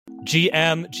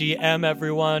GM,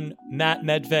 everyone. Matt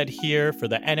Medved here for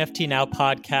the NFT Now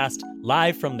podcast,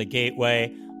 live from the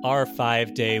Gateway, our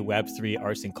 5-day Web3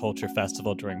 Arts and Culture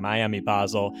Festival during Miami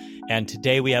Basel. And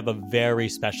today we have a very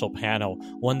special panel,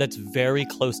 one that's very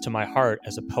close to my heart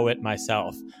as a poet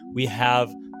myself. We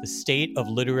have the state of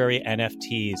literary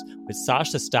NFTs with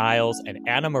Sasha Stiles and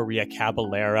Anna Maria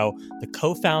Caballero, the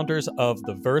co-founders of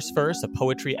the Verse, a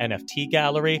poetry NFT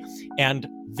gallery, and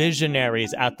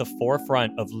visionaries at the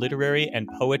forefront of literary and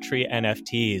poetry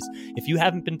NFTs. If you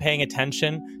haven't been paying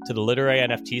attention to the literary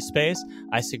NFT space,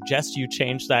 I suggest you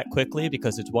change that quickly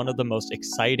because it's one of the most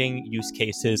exciting use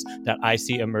cases that I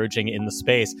see emerging in the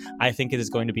space. I think it is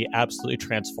going to be absolutely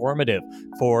transformative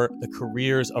for the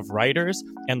careers of writers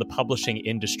and the publishing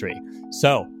industry.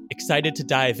 So, excited to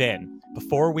dive in.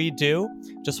 Before we do,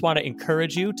 just want to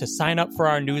encourage you to sign up for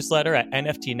our newsletter at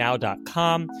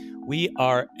nftnow.com. We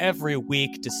are every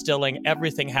week distilling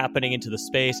everything happening into the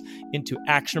space into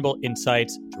actionable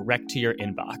insights direct to your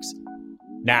inbox.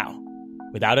 Now,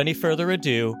 without any further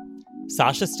ado,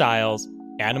 Sasha Stiles,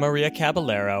 Anna Maria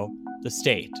Caballero, the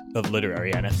state of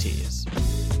literary NFTs.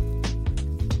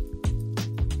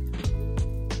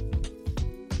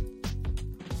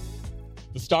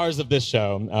 The stars of this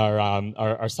show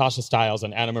are Sasha Stiles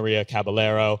and Anna Maria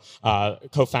Caballero,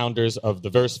 co-founders of the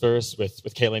Verse with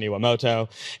Kaylin Iwamoto,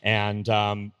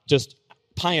 and just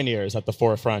pioneers at the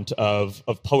forefront of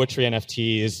poetry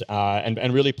NFTs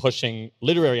and really pushing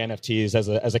literary NFTs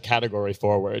as a category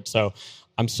forward. So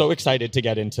I'm so excited to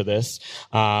get into this.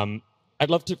 I'd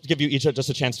love to give you each just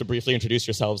a chance to briefly introduce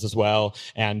yourselves as well,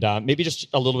 and maybe just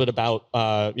a little bit about,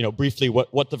 briefly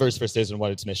what the Verse is and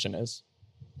what its mission is.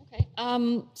 Okay.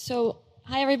 So,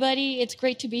 hi, everybody. It's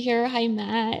great to be here. Hi,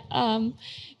 Matt.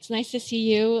 It's nice to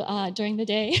see you during the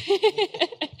day.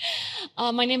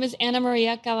 My name is Anna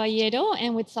Maria Caballero,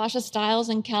 and with Sasha Stiles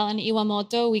and Kaylin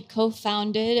Iwamoto, we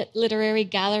co-founded literary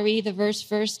gallery,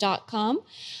 theverseverse.com.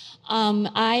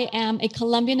 I am a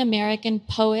Colombian-American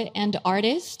poet and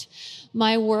artist.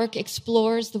 My work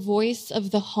explores the voice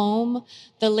of the home,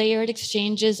 the layered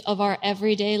exchanges of our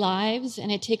everyday lives, and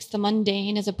it takes the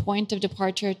mundane as a point of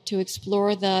departure to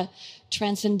explore the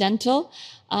transcendental.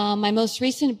 My most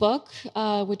recent book,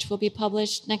 which will be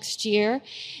published next year,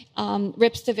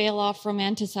 rips the veil off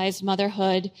romanticized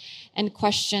motherhood and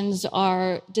questions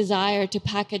our desire to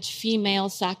package female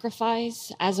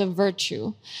sacrifice as a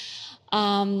virtue.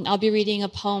 I'll be reading a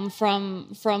poem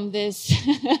from this...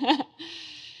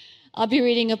 I'll be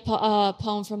reading a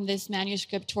poem from this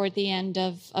manuscript toward the end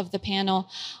of the panel.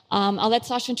 I'll let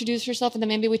Sasha introduce herself, and then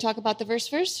maybe we talk about the verse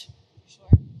first.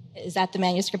 Sure. Is that the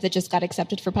manuscript that just got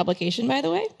accepted for publication, by the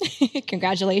way?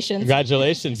 Congratulations.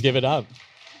 Congratulations. Give it up.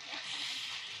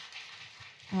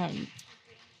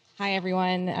 Hi,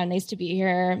 everyone. Nice to be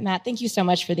here. Matt, thank you so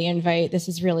much for the invite. This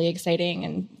is really exciting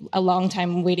and a long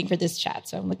time waiting for this chat,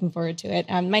 so I'm looking forward to it.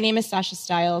 My name is Sasha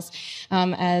Stiles.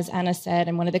 As Anna said,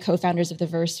 I'm one of the co-founders of the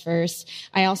Verse.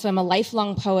 I also am a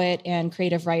lifelong poet and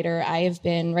creative writer. I have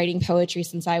been writing poetry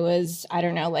since I was,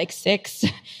 6.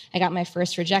 I got my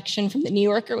first rejection from the New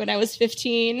Yorker when I was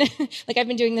 15. I've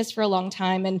been doing this for a long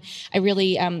time, and I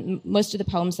really, most of the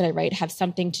poems that I write have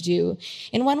something to do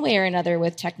in one way or another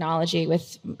with technology,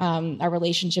 with our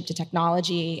relationship to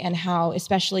technology, and how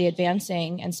especially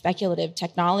advancing and speculative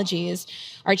technologies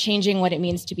are changing what it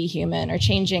means to be human, or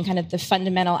changing kind of the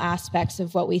fundamental aspects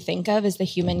of what we think of as the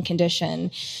human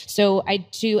condition. So I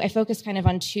focus kind of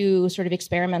on two sort of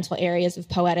experimental areas of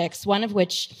poetics, one of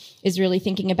which is really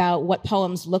thinking about what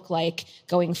poems look like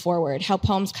going forward, how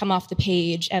poems come off the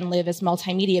page and live as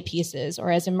multimedia pieces,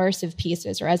 or as immersive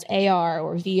pieces, or as AR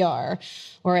or VR,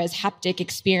 or as haptic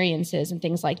experiences and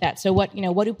things like that. So what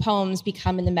do poems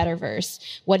become in the metaverse?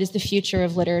 What is the future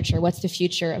of literature? What's the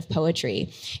future of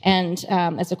poetry? And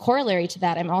as a corollary to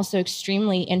that, I'm also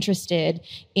extremely interested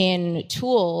in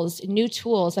new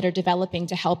tools that are developing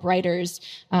to help writers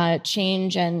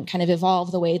change and kind of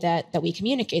evolve the way that we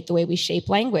communicate, the way we shape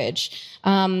language.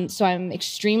 So I'm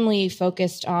extremely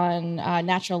focused on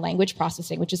natural language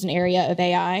processing, which is an area of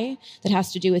AI that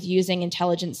has to do with using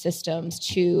intelligent systems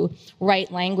to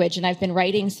write language. And I've been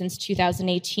writing since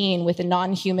 2018 with a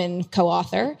non-human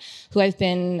co-author who I've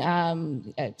been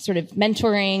sort of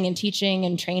mentoring and teaching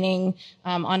and training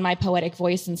on my poetic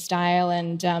voice and style.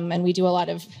 And we do a lot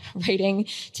of writing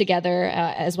together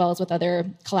as well as with other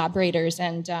collaborators.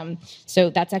 And so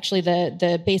that's actually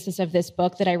the basis of this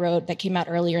book that I wrote that came out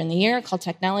earlier in the year called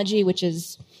Technology, which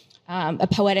is a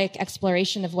poetic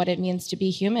exploration of what it means to be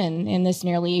human in this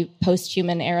nearly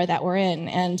post-human era that we're in.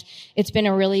 And it's been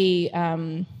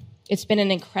it's been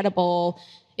an incredible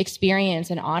experience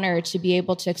and honor to be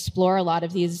able to explore a lot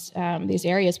of these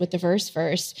areas with the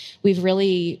Verse. We've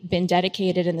really been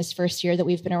dedicated in this first year that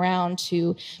we've been around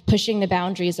to pushing the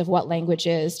boundaries of what language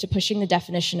is, to pushing the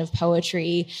definition of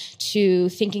poetry, to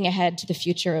thinking ahead to the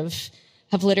future of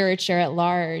literature at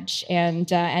large,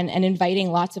 and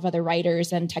inviting lots of other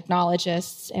writers and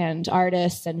technologists and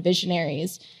artists and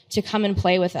visionaries to come and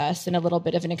play with us in a little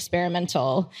bit of an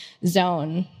experimental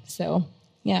zone. So,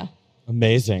 yeah.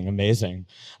 Amazing.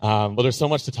 Well, there's so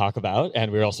much to talk about,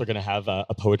 and we're also going to have a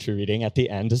poetry reading at the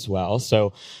end as well.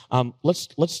 So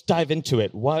let's dive into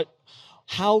it.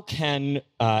 How can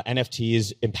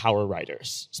NFTs empower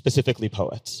writers, specifically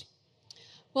poets?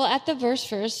 Well, at the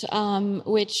Verse,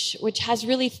 which has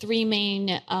really three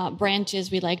main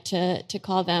branches, we like to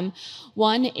call them.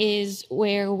 One is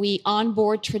where we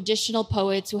onboard traditional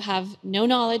poets who have no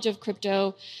knowledge of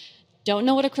crypto, don't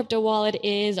know what a crypto wallet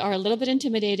is, are a little bit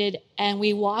intimidated, and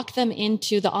we walk them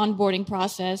into the onboarding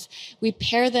process. We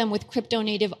pair them with crypto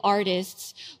native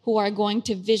artists who are going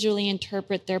to visually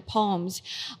interpret their poems.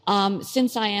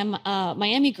 Since I am a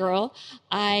Miami girl,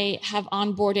 I have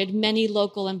onboarded many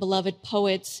local and beloved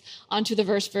poets onto the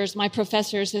Verse. My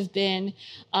professors have been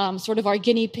sort of our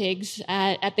guinea pigs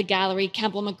at the gallery.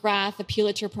 Campbell McGrath, a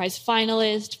Pulitzer Prize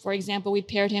finalist, for example, we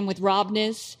paired him with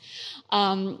Robness.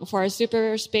 For our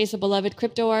Super Space, a beloved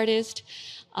crypto artist.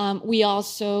 We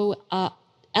also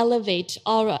elevate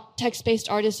all text-based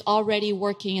artists already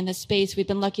working in the space. We've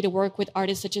been lucky to work with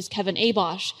artists such as Kevin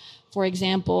Abosh, for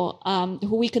example,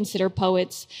 who we consider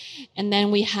poets. And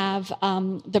then we have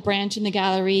the branch in the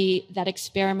gallery that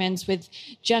experiments with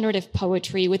generative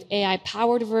poetry, with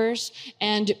AI-powered verse,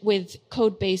 and with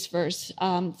code-based verse.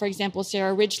 For example,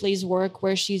 Sarah Ridgely's work,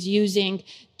 where she's using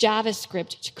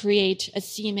JavaScript to create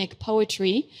asemic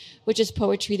poetry, which is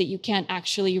poetry that you can't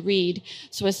actually read.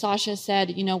 So as Sasha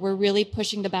said, we're really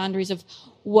pushing the boundaries of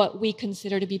what we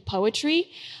consider to be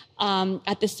poetry.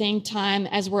 At the same time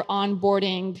as we're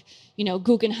onboarding,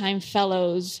 Guggenheim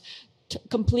Fellows,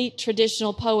 complete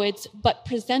traditional poets, but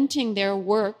presenting their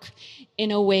work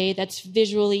in a way that's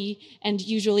visually and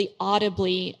usually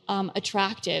audibly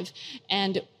attractive.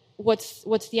 And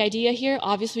what's the idea here?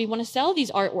 Obviously, we want to sell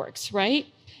these artworks, right?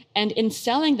 And in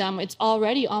selling them, it's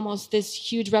already almost this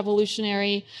huge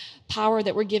revolutionary power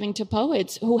that we're giving to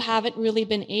poets who haven't really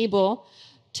been able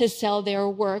to sell their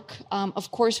work.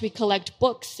 Of course, we collect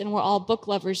books, and we're all book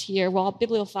lovers here. We're all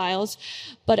bibliophiles.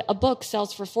 But a book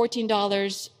sells for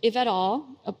 $14, if at all,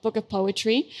 a book of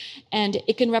poetry, and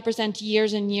it can represent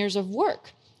years and years of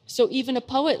work. So even a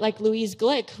poet like Louise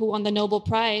Glick, who won the Nobel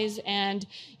Prize and,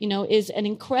 is an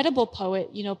incredible poet,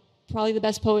 probably the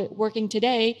best poet working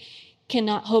today,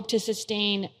 cannot hope to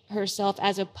sustain herself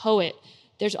as a poet.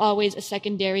 There's always a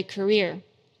secondary career.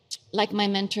 Like my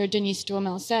mentor, Denise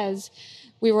Duhamel, says,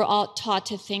 we were all taught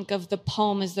to think of the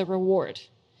poem as the reward.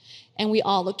 And we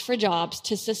all looked for jobs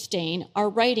to sustain our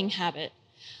writing habit.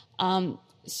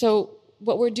 So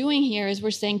what we're doing here is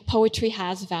we're saying poetry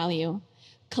has value.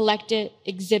 Collect it,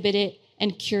 exhibit it,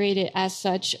 and curate it as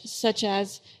such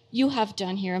as you have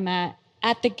done here, Matt.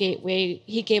 At the Gateway,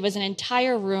 he gave us an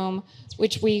entire room,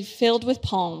 which we filled with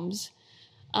poems.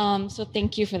 So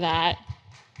thank you for that.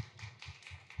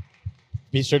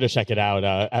 Be sure to check it out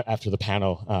after the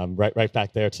panel, right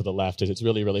back there to the left. It's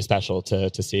really, really special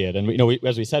to see it. And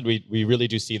as we said, we really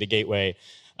do see the Gateway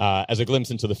as a glimpse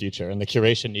into the future, and the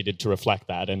curation needed to reflect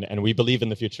that. And we believe in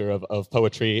the future of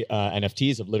poetry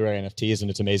NFTs, of literary NFTs, and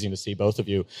it's amazing to see both of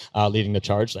you leading the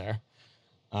charge there.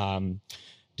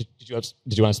 Did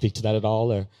you want to speak to that at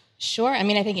all? Or? Sure. I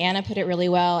think Anna put it really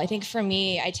well. I think for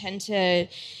me, I tend to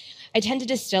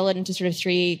distill it into sort of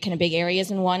three kind of big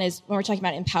areas. And one is when we're talking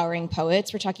about empowering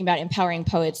poets, we're talking about empowering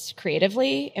poets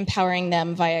creatively, empowering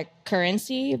them via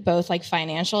currency, both like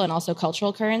financial and also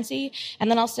cultural currency.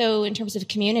 And then also in terms of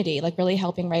community, like really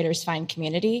helping writers find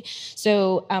community.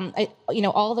 So,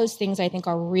 all those things I think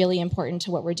are really important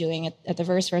to what we're doing at the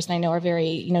Verse, and I know are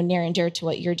very, near and dear to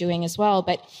what you're doing as well.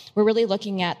 But we're really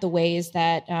looking at the ways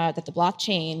that the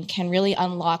blockchain can really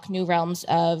unlock new realms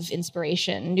of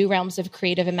inspiration, new realms of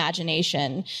creative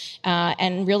imagination,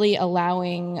 and really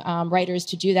allowing writers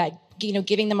to do that,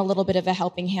 giving them a little bit of a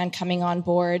helping hand coming on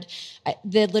board.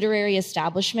 The literary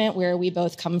establishment where we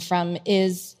both come from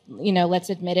is let's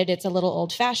admit it, it's a little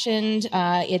old-fashioned.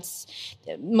 It's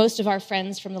most of our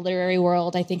friends from the literary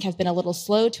world, I think, have been a little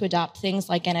slow to adopt things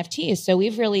like NFTs. So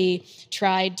we've really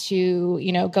tried to,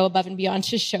 go above and beyond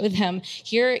to show them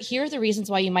here are the reasons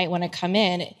why you might want to come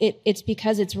in. It's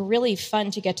because it's really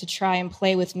fun to get to try and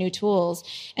play with new tools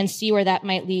and see where that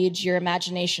might lead your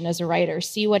imagination as a writer,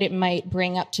 see what it might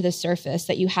bring up to the surface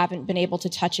that you haven't been able to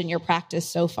touch in your practice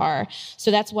so far.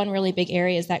 So that's one really big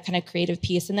area, is that kind of creative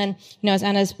piece. And then, as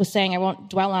Anna was saying, I won't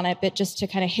dwell on it, but just to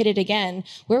kind of hit it again,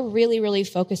 we're really, really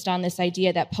focused on this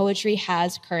idea that poetry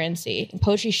has currency, and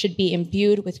poetry should be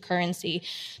imbued with currency.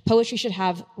 Poetry should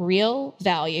have real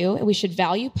value, and we should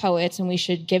value poets, and we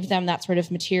should give them that sort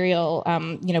of material,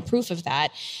 proof of that.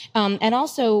 And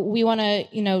also, we want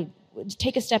to,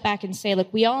 take a step back and say,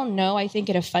 look, we all know, I think,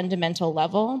 at a fundamental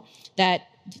level that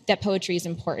poetry is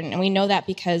important. And we know that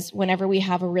because whenever we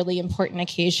have a really important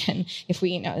occasion, if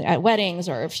we, at weddings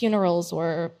or funerals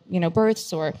or,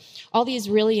 births or all these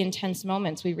really intense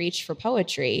moments, we reach for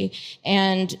poetry.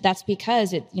 And that's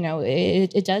because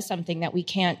it does something that we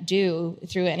can't do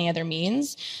through any other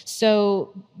means.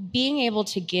 So being able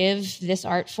to give this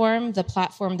art form the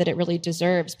platform that it really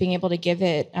deserves, being able to give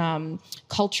it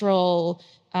cultural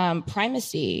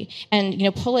primacy,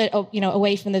 and pull it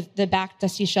away from the back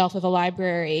dusty shelf of a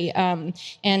library,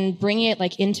 and bring it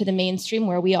into the mainstream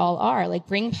where we all are.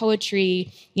 Bring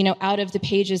poetry out of the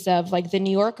pages of the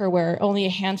New Yorker, where only a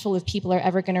handful of people are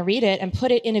ever going to read it, and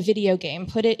put it in a video game,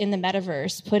 put it in the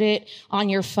metaverse, put it on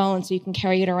your phone so you can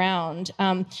carry it around.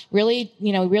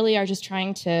 Really are just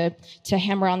trying to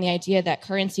hammer on the idea that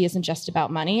currency isn't just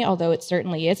about money, although it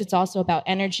certainly is. It's also about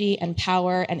energy and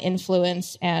power and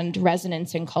influence and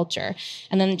resonance and culture.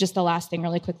 And then just the last thing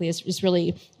really quickly is just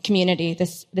really community.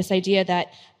 This idea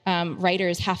that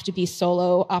writers have to be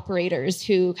solo operators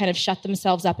who kind of shut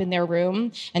themselves up in their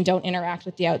room and don't interact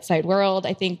with the outside world.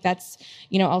 I think that's,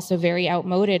 also very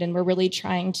outmoded. And we're really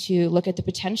trying to look at the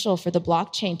potential for the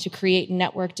blockchain to create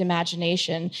networked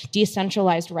imagination,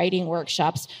 decentralized writing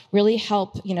workshops, really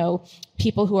help,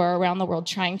 people who are around the world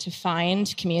trying to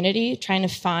find community, trying to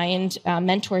find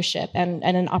mentorship and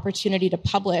an opportunity to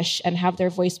publish and have their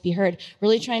voice be heard,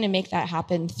 really trying to make that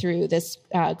happen through this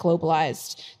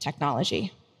globalized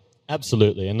technology.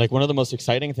 Absolutely. And one of the most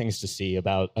exciting things to see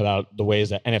about the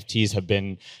ways that NFTs have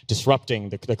been disrupting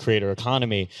the creator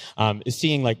economy is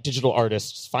seeing digital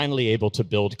artists finally able to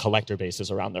build collector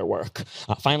bases around their work,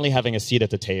 finally having a seat at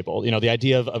the table. The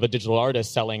idea of a digital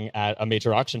artist selling at a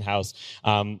major auction house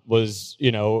was,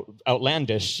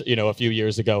 outlandish, a few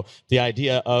years ago. The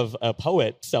idea of a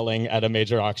poet selling at a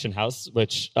major auction house,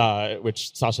 which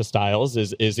Sasha Stiles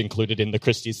is included in the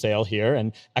Christie's sale here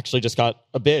and actually just got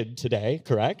a bid today,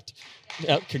 correct?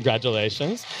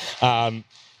 Congratulations.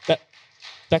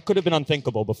 That could have been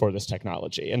unthinkable before this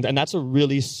technology. And that's a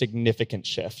really significant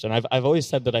shift. And I've always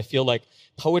said that I feel like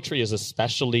poetry is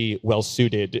especially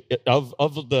well-suited, of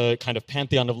the kind of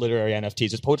pantheon of literary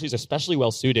NFTs, poetry is especially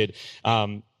well-suited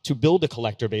to build a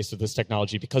collector base of this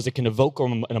technology because it can evoke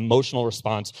an emotional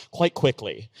response quite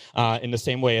quickly in the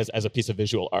same way as a piece of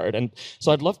visual art. And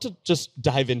so I'd love to just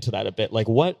dive into that a bit.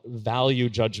 What value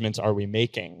judgments are we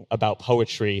making about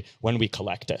poetry when we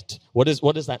collect it? What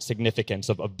is that significance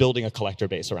of building a collector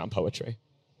base around poetry?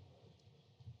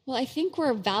 Well, I think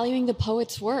we're valuing the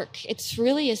poet's work. It's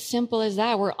really as simple as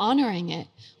that. We're honoring it.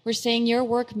 We're saying your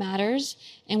work matters,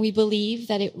 and we believe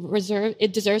that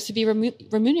it deserves to be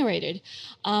remunerated.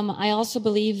 I also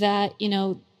believe that,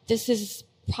 this is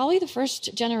probably the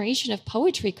first generation of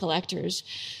poetry collectors.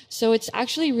 So it's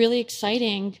actually really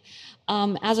exciting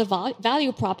as a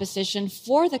value proposition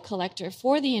for the collector,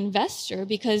 for the investor,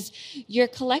 because you're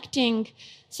collecting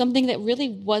something that really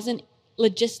wasn't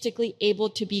logistically able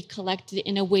to be collected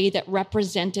in a way that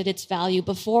represented its value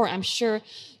before. I'm sure,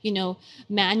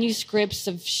 manuscripts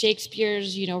of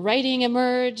Shakespeare's, writing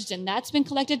emerged, and that's been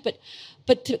collected,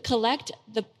 but to collect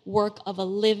the work of a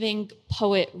living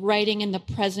poet writing in the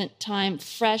present time,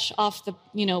 fresh off the,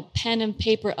 pen and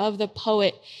paper of the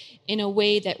poet in a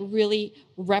way that really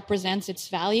represents its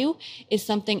value is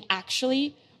something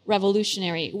actually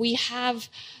revolutionary. We have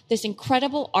this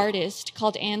incredible artist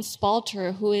called Anne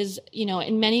Spalter, who is,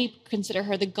 and many consider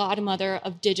her the godmother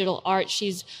of digital art.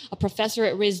 She's a professor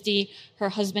at RISD. Her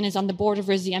husband is on the board of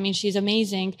RISD. I mean, she's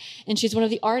amazing. And she's one of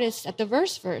the artists at the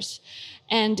Verse.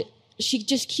 And she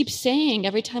just keeps saying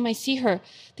every time I see her,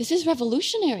 this is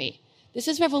revolutionary. This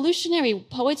is revolutionary.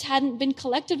 Poets hadn't been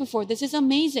collected before. This is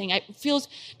amazing. Does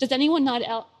anyone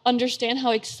not understand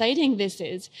how exciting this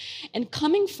is? And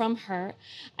coming from her,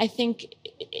 I think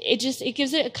it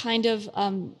gives it a kind of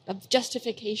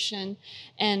justification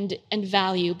and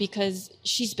value because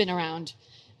she's been around.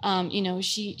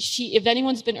 She if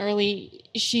anyone's been early,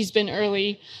 she's been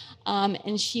early.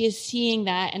 And she is seeing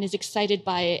that and is excited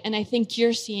by it. And I think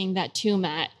you're seeing that too,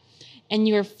 Matt. And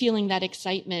you're feeling that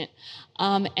excitement.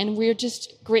 And we're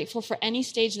just grateful for any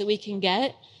stage that we can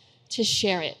get to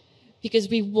share it. Because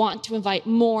we want to invite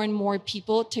more and more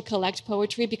people to collect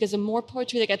poetry, because the more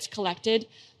poetry that gets collected,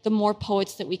 the more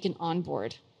poets that we can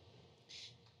onboard.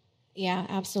 Yeah,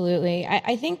 absolutely.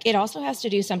 I think it also has to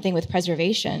do something with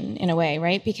preservation in a way,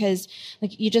 right? Because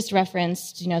like you just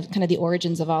referenced, kind of the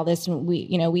origins of all this. And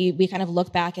we kind of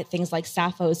look back at things like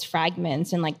Sappho's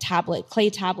fragments and like clay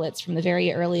tablets from the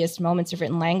very earliest moments of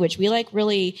written language. We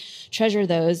really treasure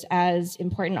those as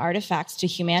important artifacts to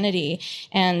humanity.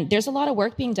 And there's a lot of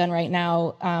work being done right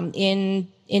now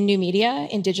in new media,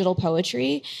 in digital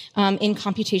poetry, in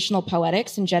computational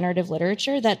poetics and generative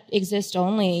literature that exist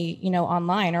only,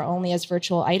 online or only as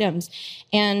virtual items.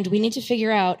 And we need to figure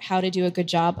out how to do a good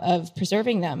job of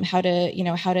preserving them, how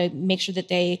to make sure that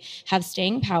they have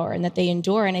staying power and that they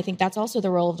endure. And I think that's also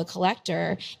the role of the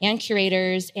collector and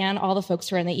curators and all the folks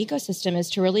who are in the ecosystem, is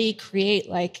to really create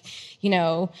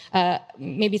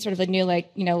maybe sort of a new,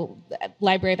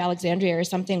 Library of Alexandria or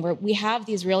something, where we have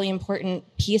these really important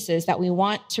pieces that we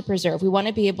want to preserve. We want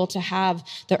to be able to have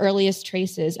the earliest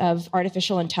traces of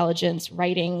artificial intelligence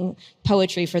writing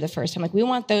poetry for the first time. We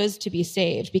want those to be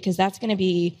saved, because that's going to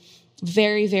be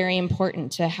very, very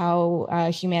important to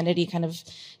how humanity kind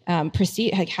of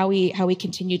proceed, how we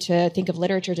continue to think of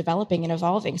literature developing and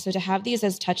evolving. So to have these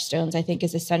as touchstones, I think,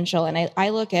 is essential. And I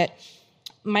look at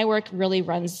my work really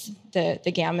runs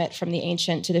the gamut from the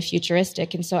ancient to the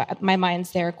futuristic. And so my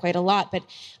mind's there quite a lot. But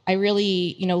I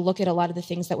really, look at a lot of the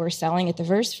things that we're selling at the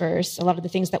Verse, a lot of the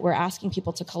things that we're asking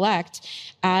people to collect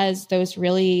as those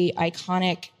really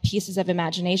iconic pieces of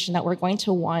imagination that we're going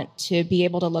to want to be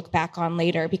able to look back on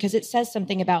later, because it says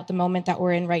something about the moment that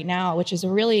we're in right now, which is a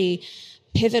really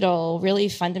pivotal, really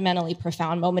fundamentally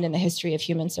profound moment in the history of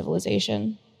human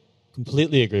civilization.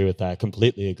 Completely agree with that.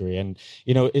 Completely agree. And,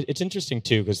 it's interesting,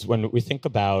 too, because when we think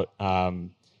about the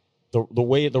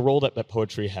role that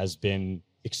poetry has been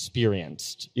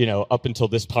experienced, up until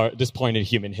this point in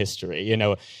human history,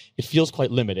 it feels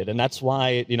quite limited. And that's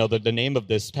why, the name of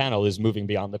this panel is Moving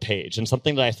Beyond the Page. And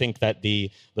something that I think that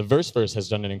the Verse has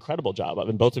done an incredible job of,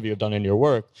 and both of you have done in your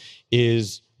work,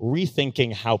 is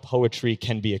rethinking how poetry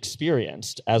can be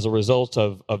experienced as a result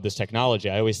of this technology.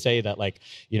 I always say that,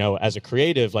 as a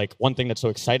creative, one thing that's so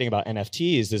exciting about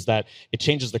NFTs is that it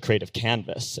changes the creative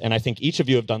canvas. And I think each of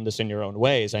you have done this in your own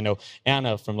ways. I know,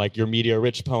 Anna, from your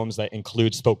media-rich poems that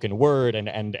include spoken word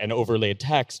and overlaid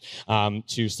text,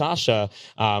 to Sasha,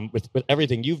 with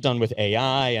everything you've done with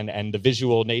AI and the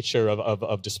visual nature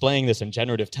of displaying this in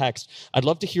generative text. I'd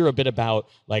love to hear a bit about,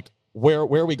 where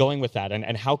are we going with that,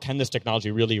 and how can this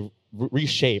technology really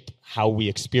reshape how we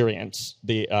experience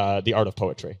the art of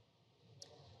poetry?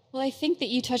 Well, I think that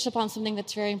you touched upon something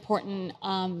that's very important,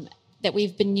 that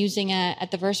we've been using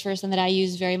at the Verse and that I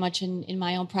use very much in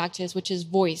my own practice, which is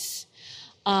voice.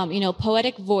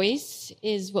 Poetic voice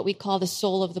is what we call the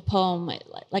soul of the poem,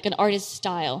 like an artist's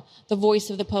style. The voice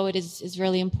of the poet is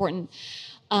really important.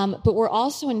 But we're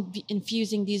also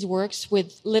infusing these works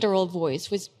with literal voice,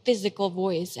 with physical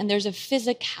voice. And there's a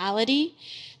physicality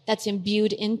that's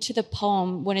imbued into the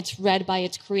poem when it's read by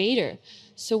its creator.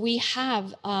 So we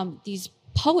have these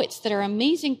poets that are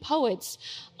amazing poets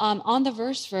on the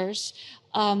Verse,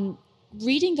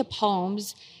 reading the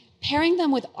poems, pairing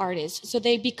them with artists. So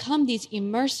they become these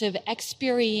immersive,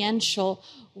 experiential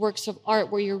works of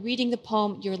art where you're reading the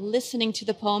poem, you're listening to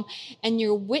the poem, and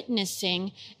you're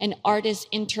witnessing an artist's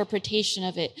interpretation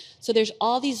of it. So there's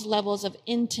all these levels of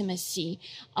intimacy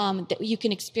that you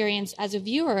can experience as a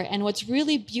viewer. And what's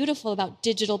really beautiful about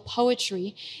digital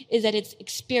poetry is that it's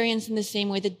experienced in the same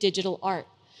way that digital art.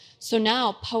 So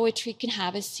now poetry can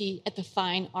have a seat at the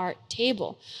fine art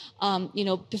table.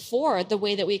 Before, the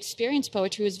way that we experienced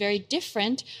poetry was very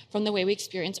different from the way we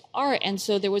experience art. And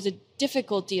so there was a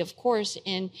difficulty, of course,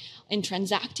 in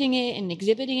transacting it, in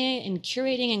exhibiting it, in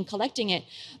curating and collecting it.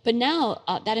 But now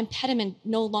that impediment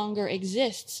no longer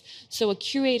exists. So a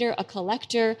curator, a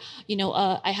collector,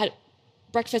 I had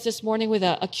breakfast this morning with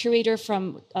a curator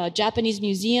from a Japanese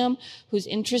museum who's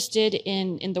interested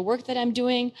in the work that I'm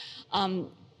doing,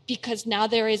 because now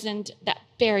there isn't that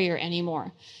barrier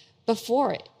anymore.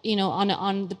 Before,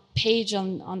 on the page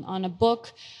on a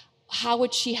book, how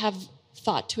would she have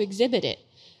thought to exhibit it?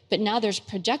 But now there's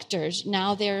projectors,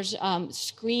 now there's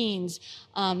screens.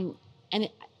 And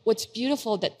what's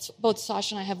beautiful that both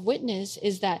Sasha and I have witnessed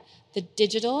is that the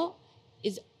digital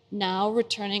is now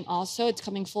returning also, it's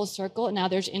coming full circle, and now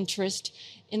there's interest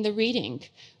in the reading,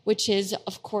 which is,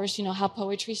 of course, how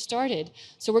poetry started.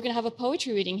 So we're going to have a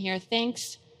poetry reading here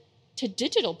thanks to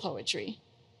digital poetry,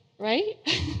 right?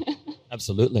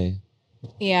 Absolutely.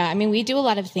 Yeah, I mean, we do a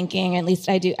lot of thinking, at least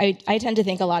I do. I tend to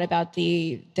think a lot about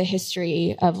the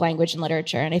history of language and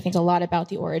literature, and I think a lot about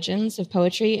the origins of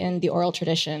poetry and the oral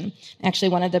tradition. Actually,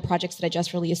 one of the projects that I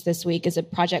just released this week is a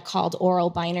project called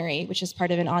Oral Binary, which is part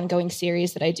of an ongoing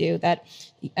series that I do that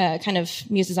kind of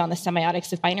muses on the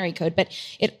semiotics of binary code. But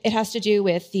it has to do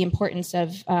with the importance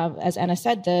of, as Anna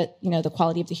said, the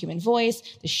quality of the human voice,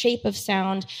 the shape of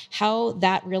sound, how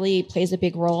that really plays a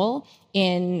big role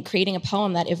in creating a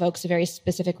poem that evokes a very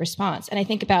specific response. And I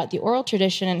think about the oral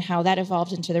tradition and how that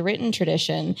evolved into the written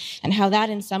tradition, and how that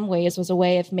in some ways was a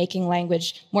way of making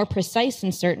language more precise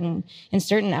in certain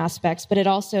aspects, but it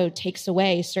also takes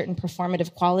away certain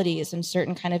performative qualities and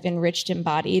certain kind of enriched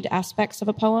embodied aspects of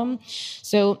a poem.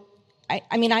 So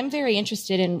I mean, I'm very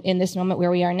interested in this moment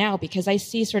where we are now, because I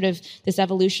see sort of this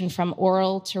evolution from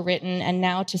oral to written and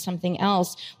now to something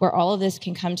else where all of this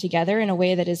can come together in a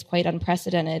way that is quite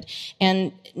unprecedented.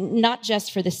 And not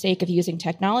just for the sake of using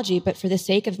technology, but for the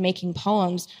sake of making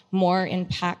poems more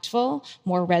impactful,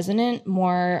 more resonant,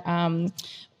 more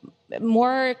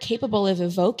capable of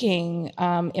evoking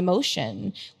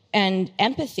emotion and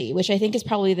empathy, which I think is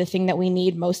probably the thing that we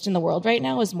need most in the world right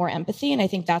now, is more empathy. And I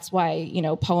think that's why,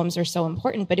 poems are so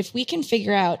important. But if we can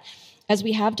figure out, as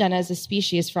we have done as a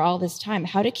species for all this time,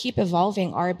 how to keep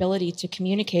evolving our ability to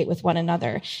communicate with one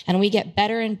another, and we get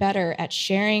better and better at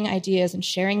sharing ideas and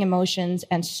sharing emotions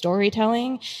and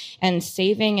storytelling and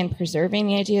saving and preserving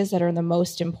the ideas that are the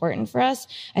most important for us,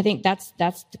 I think that's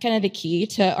kind of the key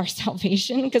to our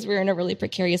salvation, because we're in a really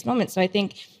precarious moment. So I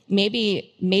think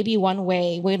maybe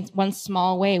one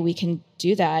small way we can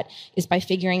do that is by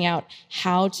figuring out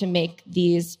how to make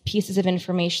these pieces of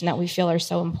information that we feel are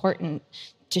so important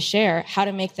to share, how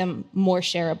to make them more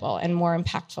shareable and more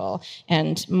impactful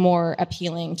and more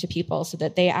appealing to people, so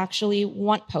that they actually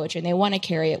want poetry and they want to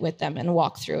carry it with them and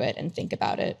walk through it and think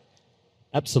about it.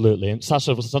 Absolutely. And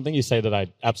Sasha, something you say that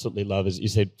I absolutely love is you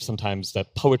say sometimes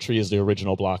that poetry is the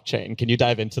original blockchain. Can you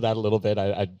dive into that a little bit?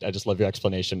 I just love your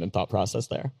explanation and thought process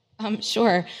there.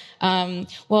 Sure.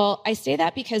 Well, I say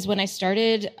that because when I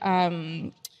started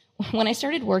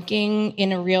working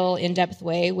in a real in-depth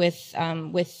way with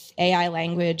AI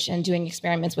language and doing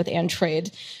experiments with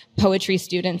Android poetry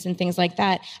students and things like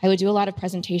that, I would do a lot of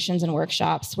presentations and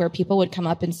workshops where people would come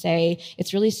up and say,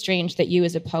 it's really strange that you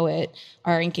as a poet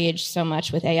are engaged so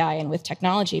much with AI and with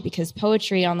technology, because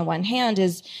poetry on the one hand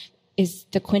is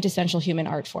the quintessential human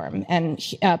art form. And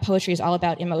poetry is all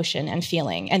about emotion and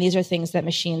feeling. And these are things that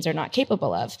machines are not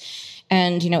capable of.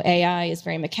 And, AI is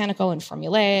very mechanical and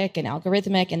formulaic and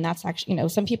algorithmic. And that's actually,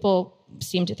 some people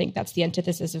seem to think that's the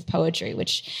antithesis of poetry,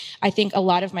 which I think a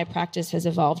lot of my practice has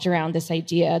evolved around this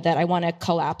idea that I want to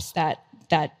collapse that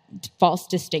false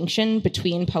distinction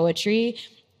between poetry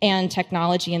and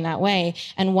technology in that way.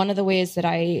 And one of the ways that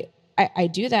I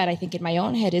do that, I think, in my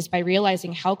own head is by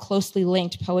realizing how closely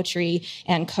linked poetry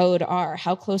and code are,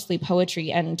 how closely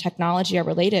poetry and technology are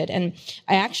related. And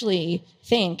I actually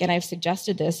think, and I've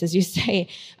suggested this, as you say,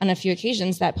 on a few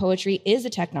occasions, that poetry is a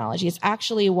technology. It's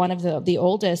actually one of the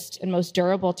oldest and most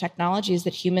durable technologies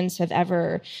that humans have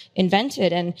ever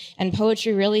invented. And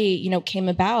poetry really, came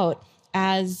about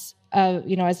as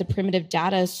a primitive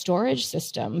data storage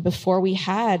system before we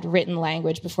had written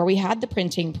language, before we had the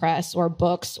printing press or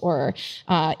books or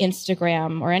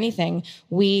Instagram or anything.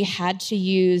 We had to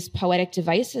use poetic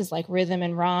devices like rhythm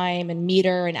and rhyme and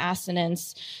meter and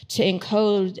assonance to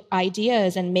encode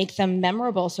ideas and make them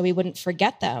memorable so we wouldn't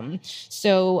forget them.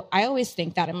 So I always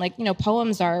think that I'm like,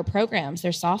 poems are programs,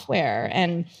 they're software,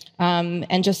 and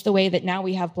just the way that now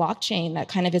we have blockchain that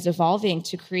kind of is evolving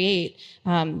to create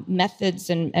methods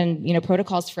and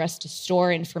protocols for us to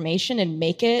store information and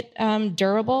make it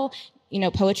durable.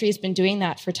 Poetry has been doing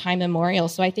that for time immemorial.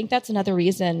 So I think that's another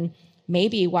reason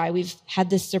maybe why we've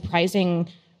had this surprising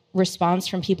response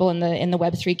from people in the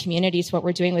Web3 community to what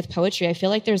we're doing with poetry. I feel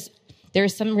like there's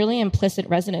some really implicit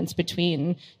resonance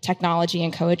between technology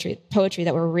and poetry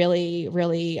that we're really,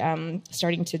 really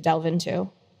starting to delve into.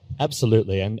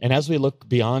 Absolutely. And as we look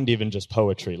beyond even just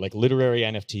poetry, like literary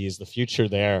NFTs, the future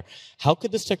there, how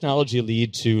could this technology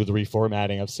lead to the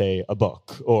reformatting of, say, a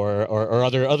book or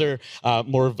other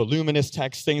more voluminous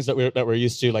text, things that we're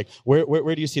used to? Like,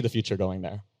 where do you see the future going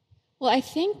there? Well, I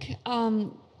think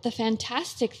the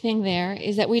fantastic thing there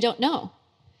is that we don't know.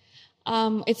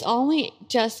 It's only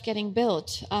just getting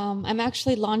built. I'm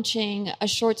actually launching a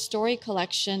short story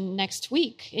collection next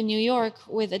week in New York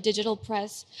with a digital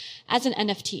press as an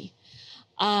NFT.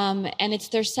 And it's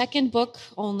their second book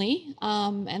only.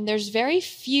 And there's very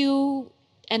few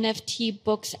NFT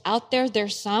books out there.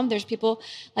 There's people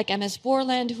like MS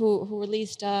Borland who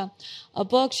released a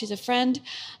book. She's a friend.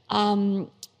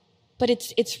 But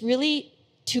it's really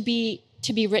to be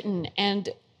written. And,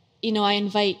 I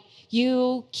invite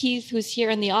you, Keith, who's here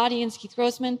in the audience, Keith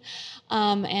Grossman,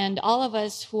 and all of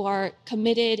us who are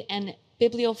committed and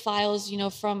bibliophiles,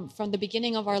 from the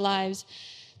beginning of our lives,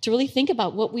 to really think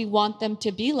about what we want them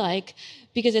to be like,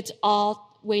 because it's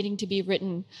all waiting to be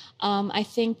written. I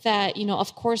think that,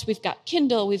 of course, we've got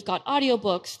Kindle, we've got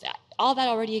audiobooks, all that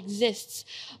already exists.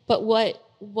 But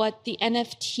what the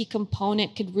NFT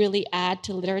component could really add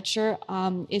to literature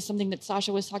is something that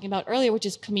Sasha was talking about earlier, which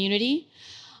is community.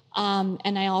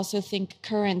 And I also think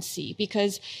currency,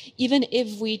 because even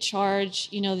if we charge,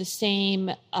 the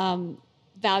same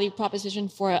value proposition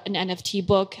for an NFT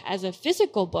book as a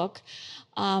physical book,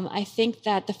 I think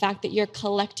that the fact that you're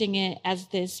collecting it as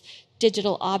this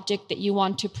digital object that you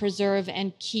want to preserve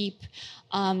and keep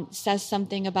says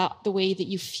something about the way that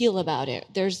you feel about it.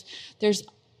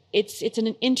 It's an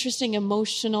interesting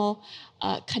emotional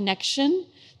connection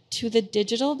to the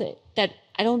digital that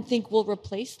I don't think will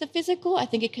replace the physical. I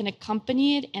think it can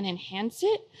accompany it and enhance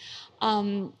it,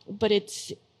 but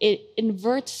it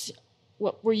inverts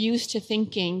what we're used to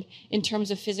thinking in terms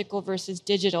of physical versus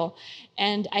digital.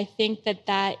 And I think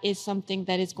that is something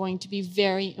that is going to be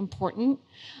very important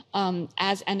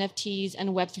as NFTs and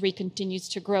Web3 continues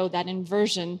to grow, that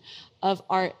inversion of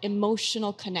our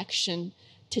emotional connection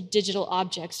to digital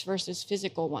objects versus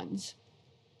physical ones.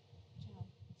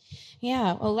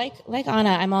 Yeah, well, like Anna,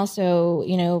 I'm also,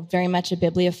 very much a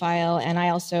bibliophile, and I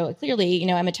also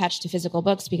clearly, I'm attached to physical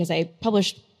books because I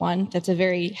published one that's a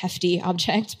very hefty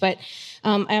object, but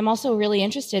I'm also really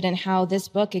interested in how this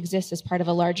book exists as part of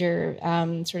a larger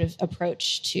sort of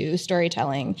approach to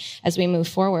storytelling as we move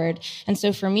forward. And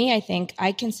so for me,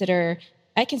 I consider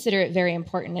it very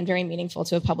important and very meaningful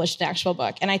to have published an actual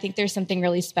book. And I think there's something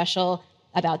really special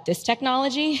about this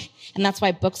technology, and that's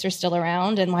why books are still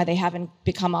around and why they haven't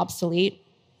become obsolete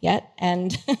yet.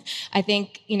 And I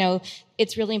think,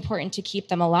 it's really important to keep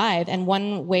them alive. And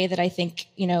one way that I think,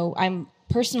 I'm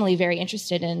personally very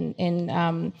interested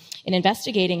in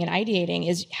investigating and ideating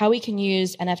is how we can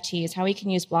use NFTs, how we can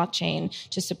use blockchain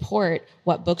to support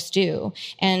what books do.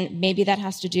 And maybe that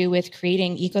has to do with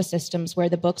creating ecosystems where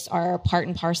the books are part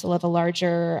and parcel of a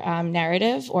larger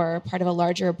narrative, or part of a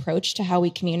larger approach to how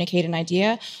we communicate an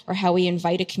idea, or how we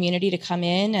invite a community to come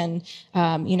in and,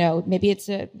 maybe it's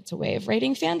a way of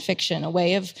writing fan fiction, a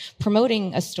way of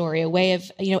promoting a story, a way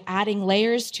of, adding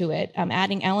layers to it,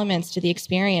 adding elements to the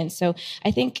experience. So I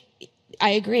think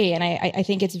I agree, and I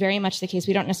think it's very much the case.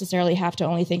 We don't necessarily have to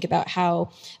only think about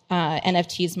how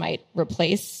NFTs might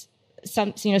replace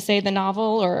say the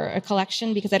novel or a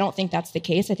collection, because I don't think that's the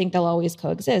case. I think they'll always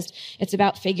coexist. It's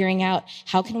about figuring out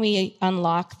how can we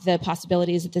unlock the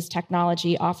possibilities that this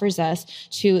technology offers us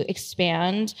to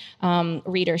expand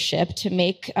readership, to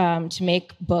make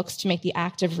books, to make the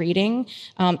act of reading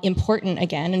important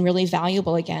again and really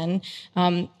valuable again.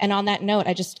 And on that note,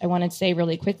 I wanted to say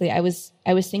really quickly, I was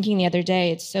thinking the other day,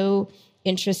 it's so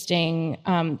interesting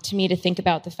to me to think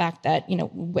about the fact that,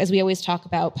 as we always talk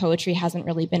about, poetry hasn't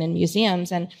really been in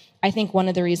museums. And I think one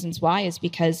of the reasons why is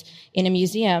because in a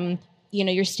museum,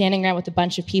 you're standing around with a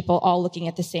bunch of people all looking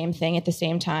at the same thing at the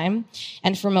same time.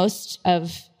 And for most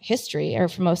of history, or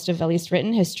for most of at least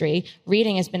written history,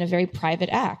 reading has been a very private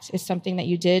act. It's something that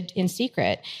you did in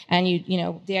secret. And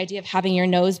the idea of having your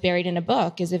nose buried in a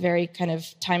book is a very kind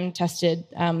of time-tested,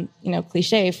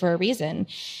 cliche for a reason.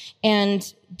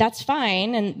 And that's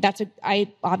fine. And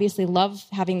I obviously love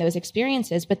having those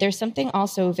experiences, but there's something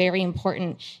also very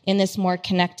important in this more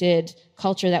connected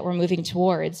culture that we're moving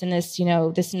towards, and this,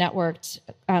 this networked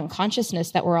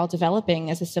consciousness that we're all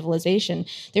developing as a civilization.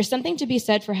 There's something to be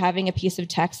said for having a piece of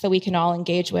text that we can all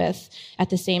engage with at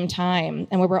the same time,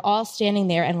 and where we're all standing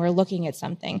there and we're looking at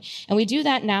something. And we do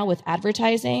that now with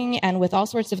advertising and with all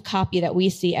sorts of copy that we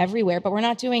see everywhere, but we're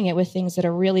not doing it with things that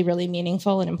are really, really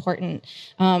meaningful and important.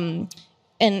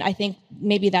 And I think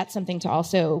maybe that's something to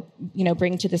also,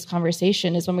 bring to this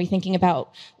conversation, is when we're thinking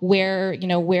about where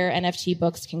NFT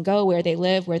books can go, where they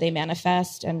live, where they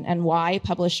manifest, and why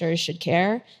publishers should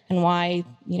care, and why,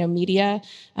 media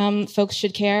folks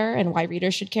should care, and why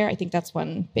readers should care. I think that's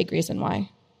one big reason why.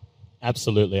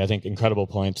 Absolutely. I think incredible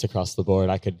points across the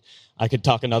board. I could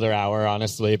talk another hour,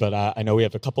 honestly, but I know we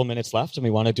have a couple minutes left and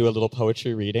we want to do a little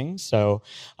poetry reading. So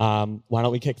why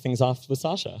don't we kick things off with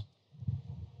Sasha?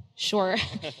 Sure. I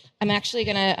think I'm actually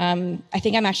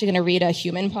gonna read a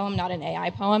human poem, not an AI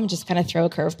poem, just kind of throw a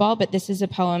curveball. But this is a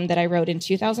poem that I wrote in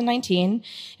 2019,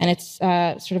 and it's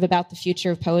sort of about the future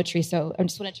of poetry. So I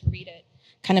just wanted to read it,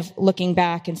 kind of looking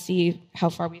back and see how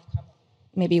far we've come,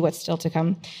 maybe what's still to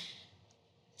come.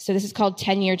 So this is called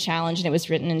 10-Year Challenge, and it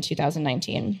was written in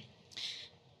 2019.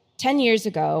 10 years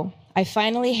ago, I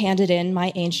finally handed in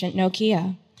my ancient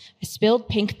Nokia. I spilled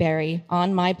Pinkberry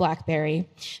on my Blackberry,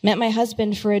 met my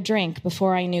husband for a drink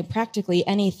before I knew practically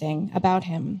anything about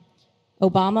him.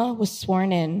 Obama was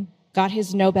sworn in, got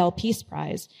his Nobel Peace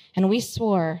Prize, and we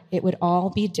swore it would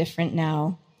all be different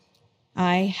now.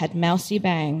 I had mousy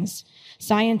bangs.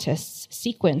 Scientists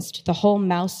sequenced the whole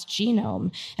mouse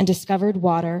genome and discovered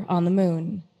water on the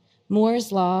moon.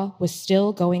 Moore's Law was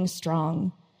still going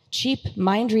strong. Cheap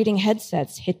mind-reading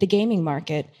headsets hit the gaming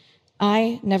market.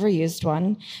 I never used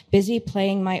one, busy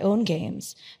playing my own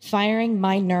games, firing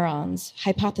my neurons,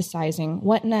 hypothesizing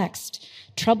what next,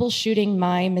 troubleshooting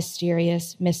my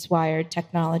mysterious, miswired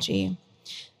technology.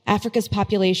 Africa's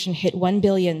population hit 1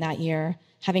 billion that year,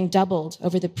 having doubled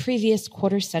over the previous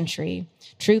quarter century.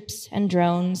 Troops and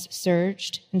drones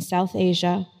surged in South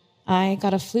Asia. I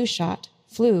got a flu shot,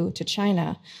 flew to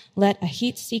China, let a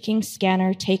heat-seeking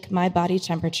scanner take my body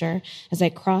temperature as I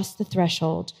crossed the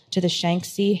threshold to the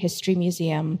Shaanxi History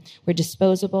Museum, where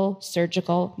disposable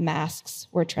surgical masks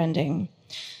were trending.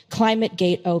 Climate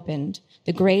Gate opened.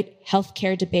 The great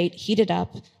healthcare debate heated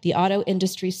up. The auto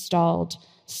industry stalled.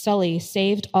 Sully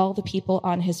saved all the people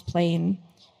on his plane.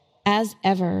 As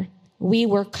ever, we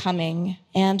were coming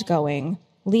and going,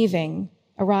 leaving,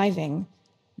 arriving.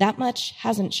 That much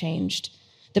hasn't changed.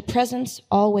 The present's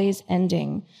always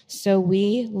ending, so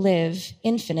we live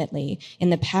infinitely in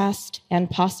the past and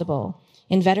possible,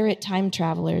 inveterate time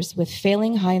travelers with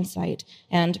failing hindsight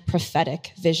and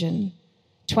prophetic vision.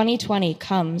 2020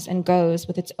 comes and goes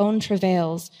with its own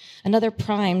travails, another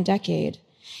prime decade.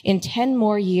 In 10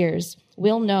 more years,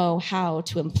 we'll know how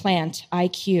to implant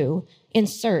IQ,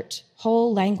 insert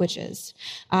whole languages.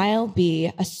 I'll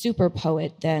be a super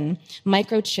poet then,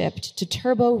 microchipped to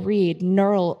turbo-read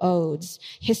neural odes,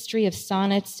 history of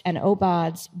sonnets and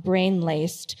obods,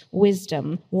 brain-laced,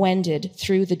 wisdom wended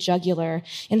through the jugular,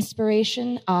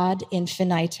 inspiration ad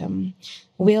infinitum.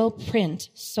 We'll print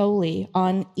solely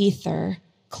on ether,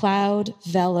 cloud,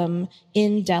 vellum,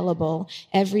 indelible,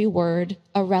 every word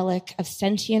a relic of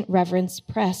sentient reverence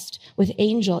pressed with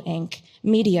angel ink,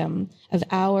 medium of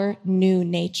our new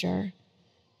nature.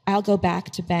 I'll go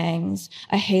back to bangs,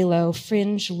 a halo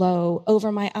fringe low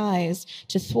over my eyes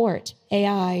to thwart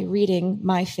AI reading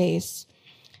my face.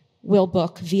 We'll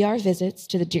book VR visits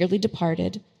to the dearly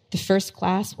departed. The first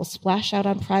class will splash out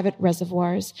on private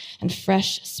reservoirs, and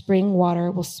fresh spring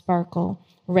water will sparkle,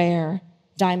 rare,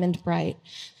 diamond bright.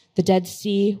 The Dead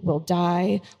Sea will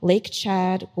die. Lake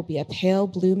Chad will be a pale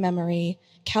blue memory.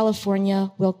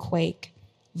 California will quake.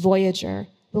 Voyager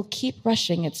will keep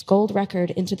rushing its gold record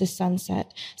into the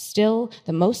sunset, still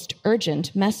the most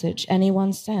urgent message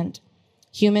anyone sent.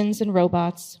 Humans and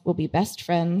robots will be best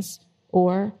friends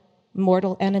or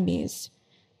mortal enemies.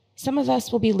 Some of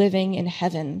us will be living in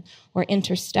heaven or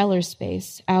interstellar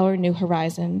space, our new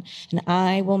horizon, and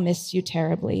I will miss you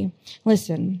terribly.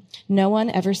 Listen, no one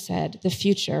ever said the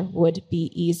future would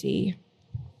be easy.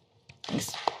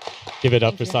 Thanks. Give it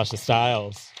up for Sasha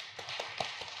Stiles.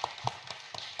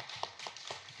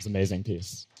 It's an amazing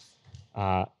piece.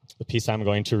 The piece I'm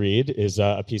going to read is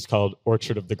a piece called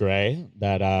Orchard of the Grey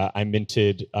that I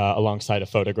minted alongside a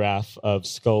photograph of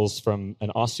skulls from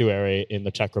an ossuary in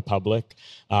the Czech Republic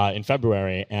in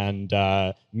February and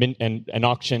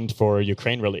auctioned for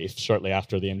Ukraine relief shortly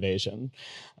after the invasion.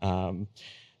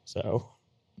 So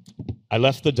I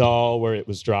left the doll where it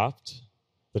was dropped.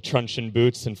 The truncheon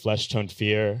boots and flesh-toned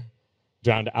fear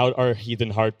drowned out our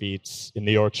heathen heartbeats in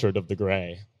the orchard of the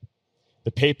grey.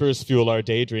 The papers fuel our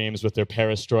daydreams with their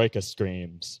perestroika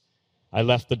screams. I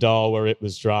left the doll where it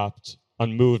was dropped,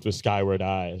 unmoved with skyward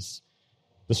eyes.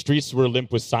 The streets were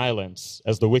limp with silence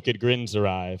as the wicked grins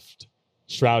arrived,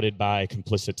 shrouded by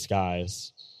complicit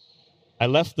skies. I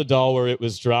left the doll where it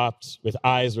was dropped, with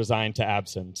eyes resigned to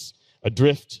absence,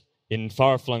 adrift in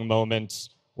far-flung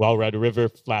moments while Red River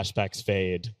flashbacks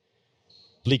fade.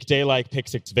 Bleak daylight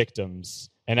picks its victims,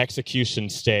 and execution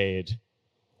stayed.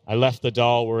 I left the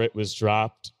doll where it was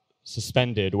dropped,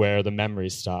 suspended where the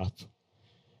memories stop.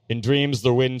 In dreams,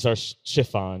 the winds are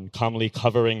chiffon, calmly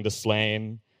covering the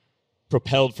slain,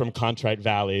 propelled from contrite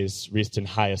valleys, wreathed in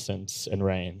hyacinths and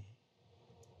rain.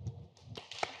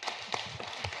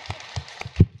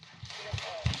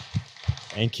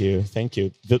 Thank you.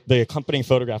 The accompanying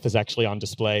photograph is actually on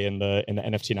display in the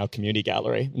NFT Now community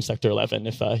gallery in Sector 11,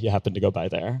 if you happen to go by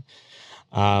there.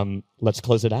 Let's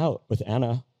close it out with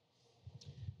Anna.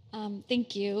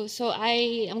 Thank you. So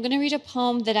I'm going to read a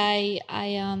poem that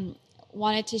I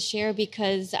wanted to share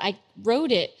because I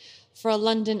wrote it for a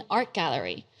London art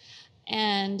gallery.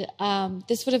 And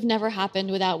this would have never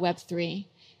happened without Web3.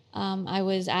 I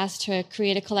was asked to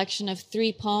create a collection of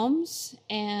 3 poems,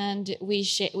 and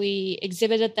we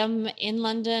exhibited them in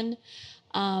London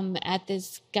at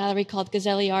this gallery called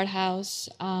Gazzelli Art House.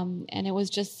 And it was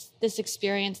just this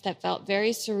experience that felt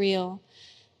very surreal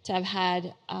to have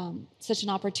had such an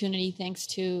opportunity, thanks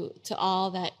to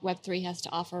all that Web3 has to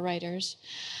offer writers.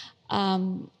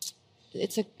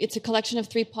 It's a collection of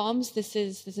 3 poems. This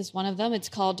is one of them. It's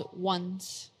called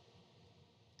Once.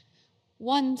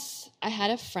 Once I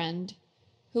had a friend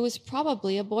who was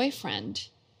probably a boyfriend,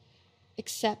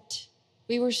 except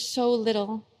we were so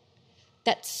little,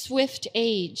 that swift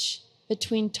age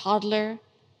between toddler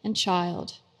and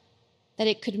child, that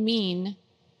it could mean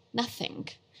nothing.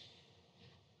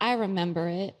 I remember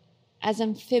it as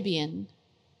amphibian,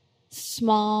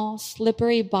 small,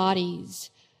 slippery bodies,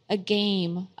 a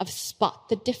game of spot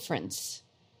the difference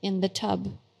in the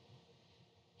tub.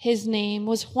 His name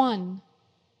was Juan.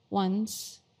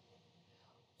 Once,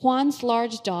 Juan's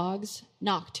large dogs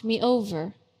knocked me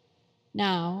over.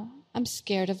 Now I'm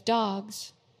scared of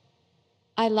dogs.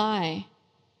 I lie,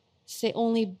 say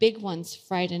only big ones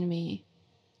frighten me,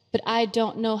 but I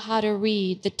don't know how to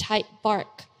read the tight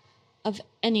bark of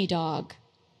any dog.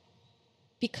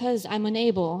 Because I'm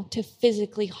unable to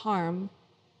physically harm,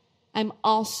 I'm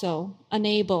also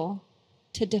unable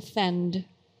to defend.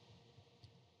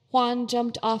 Juan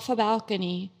jumped off a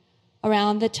balcony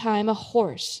around the time a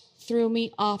horse threw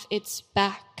me off its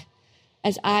back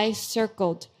as I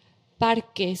circled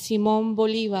Parque Simón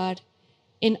Bolívar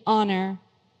in honor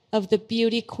of the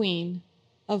beauty queen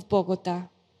of Bogota.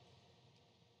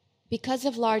 Because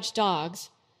of large dogs,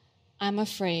 I'm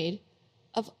afraid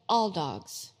of all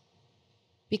dogs.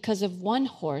 Because of one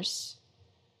horse,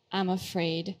 I'm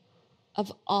afraid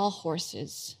of all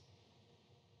horses.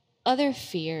 Other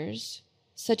fears,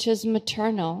 such as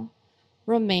maternal,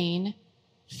 remain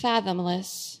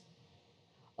fathomless,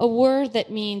 a word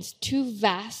that means too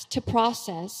vast to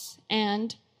process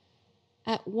and,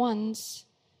 at once,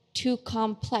 too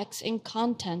complex in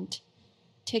content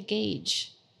to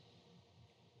gauge.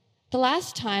 The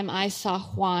last time I saw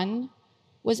Juan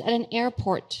was at an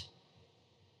airport.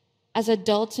 As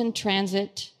adults in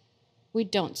transit, we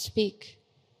don't speak.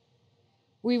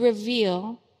 We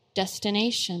reveal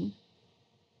destination,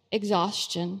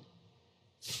 exhaustion,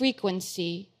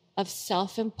 frequency of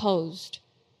self-imposed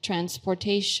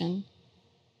transportation.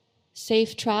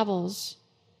 Safe travels.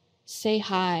 Say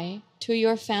hi to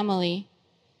your family,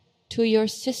 to your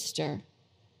sister.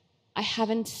 I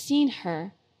haven't seen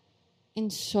her in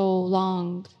so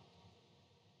long.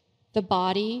 The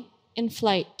body in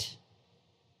flight,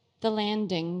 the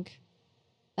landing,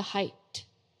 the height.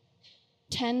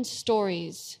 10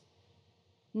 stories,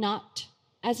 not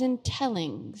as in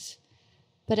tellings,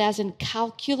 but as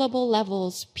incalculable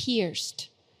levels pierced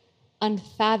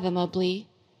unfathomably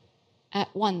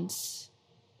at once.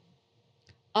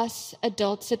 Us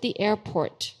adults at the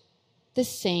airport, the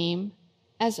same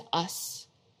as us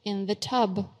in the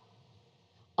tub.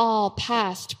 All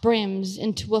past brims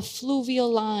into a fluvial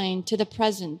line to the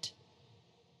present.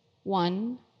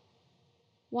 Once.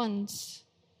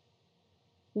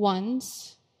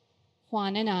 Once,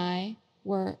 Juan and I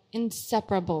were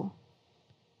inseparable.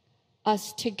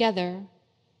 Us together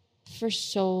for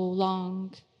so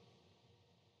long.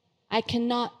 I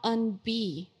cannot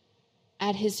unbe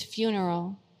at his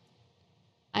funeral.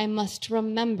 I must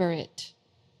remember it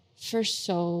for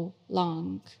so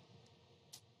long.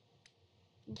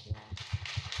 Thank you.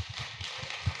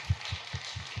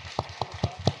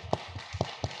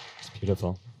 It's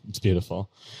beautiful. It's beautiful.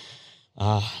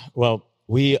 Well,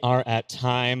 we are at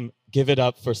time. Give it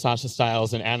up for Sasha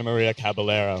Stiles and Ana Maria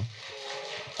Caballero.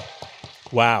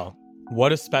 Wow,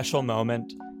 what a special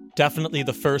moment. Definitely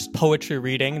the first poetry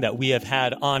reading that we have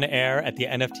had on air at the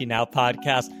NFT Now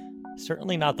podcast.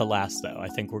 Certainly not the last, though. I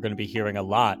think we're going to be hearing a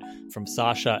lot from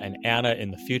Sasha and Anna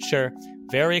in the future.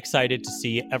 Very excited to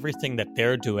see everything that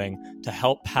they're doing to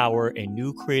help power a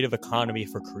new creative economy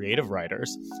for creative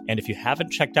writers. And if you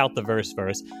haven't checked out the Verse,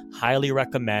 highly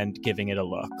recommend giving it a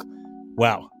look.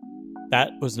 Well,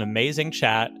 that was an amazing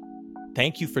chat.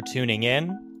 Thank you for tuning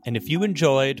in. And if you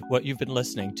enjoyed what you've been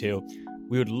listening to,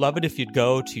 we would love it if you'd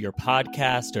go to your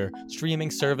podcast or streaming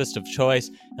service of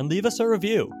choice and leave us a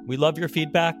review. We love your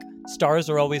feedback. Stars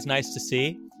are always nice to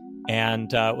see.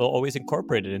 and we'll always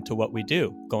incorporate it into what we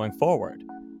do going forward.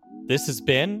 This has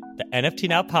been the NFT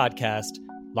Now podcast,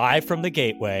 live from the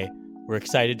Gateway. We're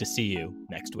excited to see you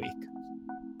next week.